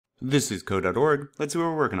This is code.org. Let's see what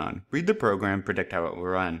we're working on. Read the program, predict how it will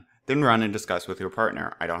run, then run and discuss with your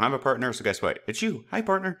partner. I don't have a partner, so guess what? It's you. Hi,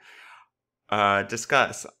 partner.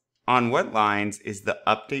 Discuss on what lines is the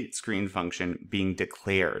update screen function being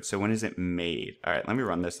declared. So when is it made? All right, let me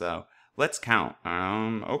run this though. Let's count.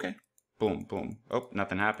 Okay. Boom, boom. Oh,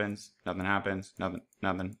 nothing happens. Nothing happens.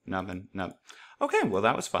 Nothing. Okay, well,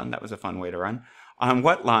 that was fun. That was a fun way to run. On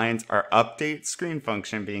what lines are update screen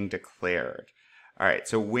function being declared? All right,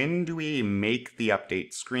 so when do we make the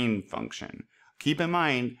update screen function? Keep in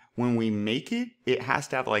mind, when we make it, it has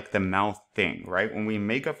to have like the mouth thing, right? When we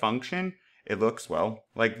make a function, it looks, well,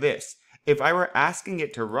 like this. If I were asking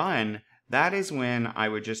it to run, that is when I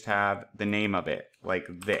would just have the name of it, like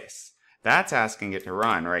this. That's asking it to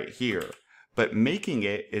run right here. But making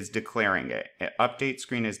it is declaring it. Update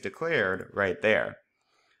screen is declared right there.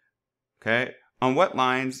 Okay, on what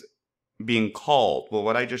lines being called? Well,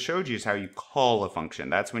 what I just showed you is how you call a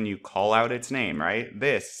function. That's when you call out its name, right?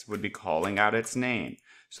 This would be calling out its name.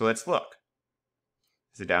 So let's look.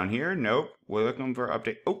 Is it down here? Nope. We're looking for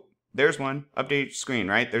update. Oh, there's one. Update screen,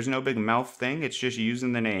 right? There's no big mouth thing. It's just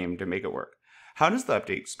using the name to make it work. How does the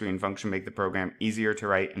update screen function make the program easier to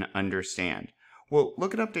write and understand? Well,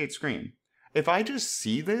 look at update screen. If I just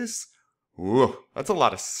see this, whoa, that's a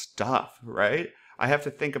lot of stuff, right? I have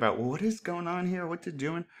to think about, well, what is going on here? What's it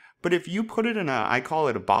doing? But if you put it in I call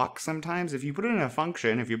it a box sometimes. If you put it in a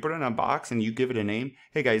function, if you put it in a box and you give it a name,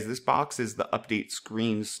 hey guys, this box is the update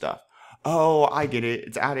screen stuff. Oh, I get it.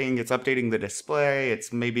 It's updating the display.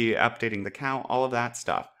 It's maybe updating the count, all of that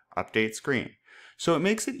stuff. Update screen. So it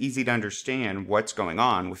makes it easy to understand what's going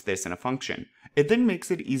on with this in a function. It then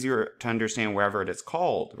makes it easier to understand wherever it is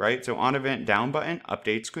called, right? So on event down button,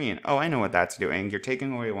 update screen. Oh, I know what that's doing. You're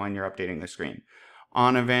taking away one, you're updating the screen.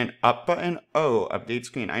 On event up button, oh, update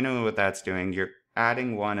screen. I know what that's doing. You're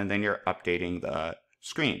adding one and then you're updating the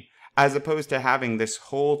screen. As opposed to having this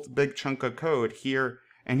whole big chunk of code here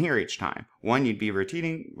and here each time. One, you'd be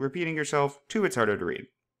repeating yourself. Two, it's harder to read.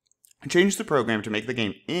 Change the program to make the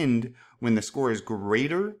game end when the score is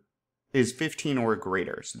 15 or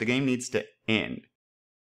greater. So the game needs to end.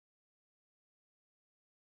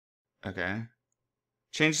 Okay.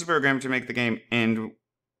 Change the program to make the game end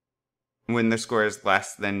when the score is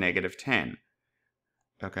less than -10.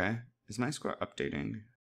 Okay. Is my score updating?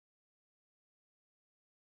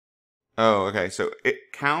 Oh, okay. So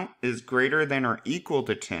count is greater than or equal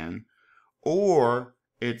to 10, or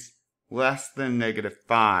it's less than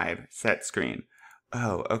 -5 set screen.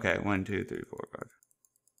 Oh, okay. 1, 2, 3, 4, 5.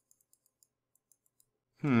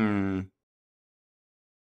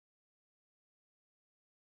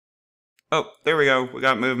 Oh, there we go. We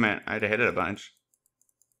got movement. I had to hit it a bunch.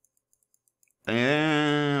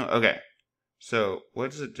 Okay. So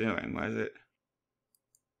what is it doing? Why is it?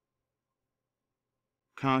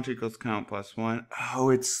 Count equals count plus 1. Oh,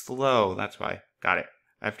 it's slow. That's why. Got it.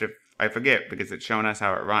 I forget because it's showing us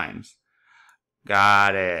how it rhymes.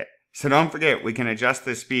 Got it. So don't forget, we can adjust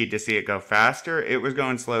the speed to see it go faster. It was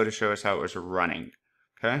going slow to show us how it was running.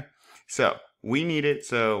 Okay? So we need it.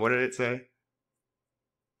 So what did it say?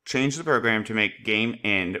 Change the program to make game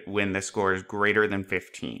end when the score is greater than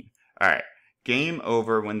 15. All right. Game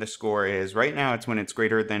over when the score is, right now it's when it's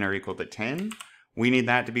greater than or equal to 10. We need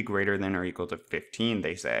that to be greater than or equal to 15,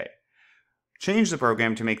 they say. Change the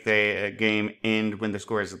program to make the game end when the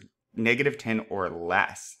score is -10 or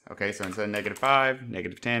less. Okay, so instead of -5,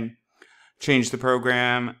 -10. Change the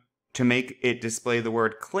program to make it display the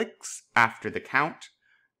word clicks after the count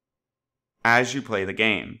as you play the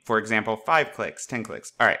game. For example, 5 clicks, 10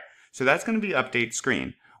 clicks. All right, so that's going to be update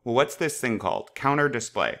screen. Well, what's this thing called? Counter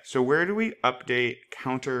display. So where do we update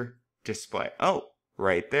counter display? Oh,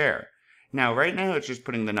 right there. Now, right now, it's just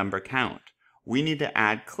putting the number count. We need to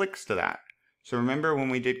add clicks to that. So remember when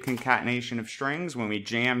we did concatenation of strings, when we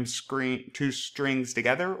jam two strings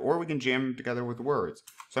together, or we can jam them together with words.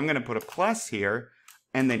 So I'm going to put a plus here,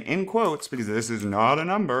 and then in quotes, because this is not a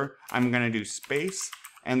number, I'm going to do space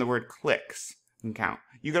and the word clicks and count.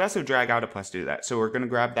 You could also drag out a plus to do that. So we're going to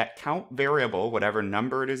grab that count variable, whatever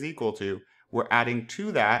number it is equal to. We're adding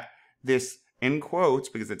to that this, in quotes,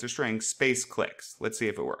 because it's a string, space clicks. Let's see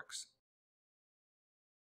if it works.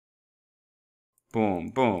 Boom,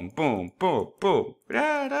 boom, boom, boom, boom.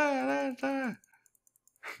 Da, da, da, da.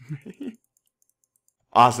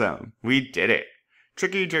 Awesome. We did it.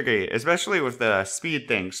 Tricky, especially with the speed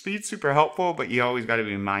thing. Speed's super helpful, but you always got to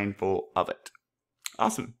be mindful of it.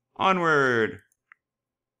 Awesome. Onward.